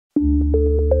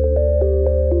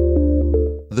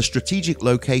The strategic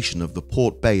location of the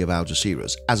Port Bay of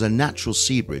Algeciras as a natural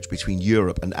sea bridge between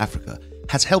Europe and Africa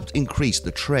has helped increase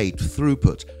the trade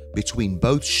throughput between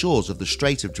both shores of the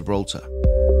Strait of Gibraltar.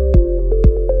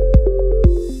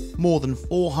 More than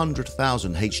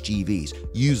 400,000 HGVs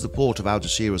use the Port of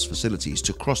Algeciras facilities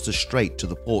to cross the strait to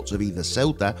the ports of either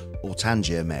Ceuta or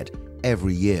Tanger Med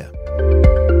every year.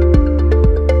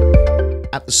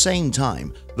 At the same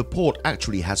time, the port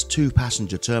actually has two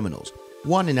passenger terminals,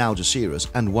 one in Algeciras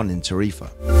and one in Tarifa.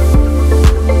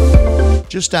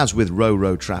 Just as with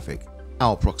ro-ro traffic,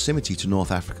 our proximity to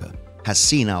North Africa has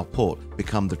seen our port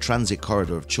become the transit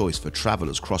corridor of choice for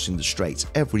travellers crossing the straits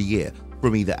every year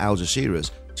from either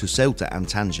Algeciras to Ceuta and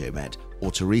Tanger Med or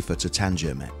Tarifa to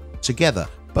Tanger Med. Together,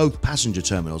 both passenger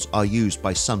terminals are used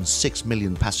by some 6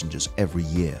 million passengers every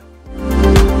year.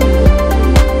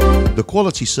 The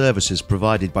quality services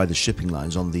provided by the shipping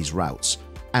lines on these routes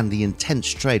and the intense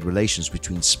trade relations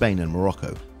between Spain and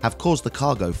Morocco have caused the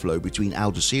cargo flow between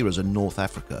Algeciras and North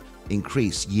Africa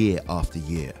increase year after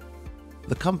year.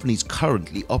 The companies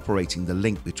currently operating the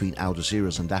link between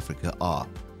Algeciras and Africa are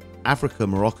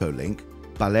Morocco Link,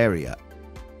 Balearia,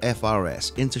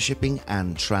 FRS, Intershipping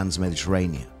and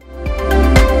Trasmediterranea.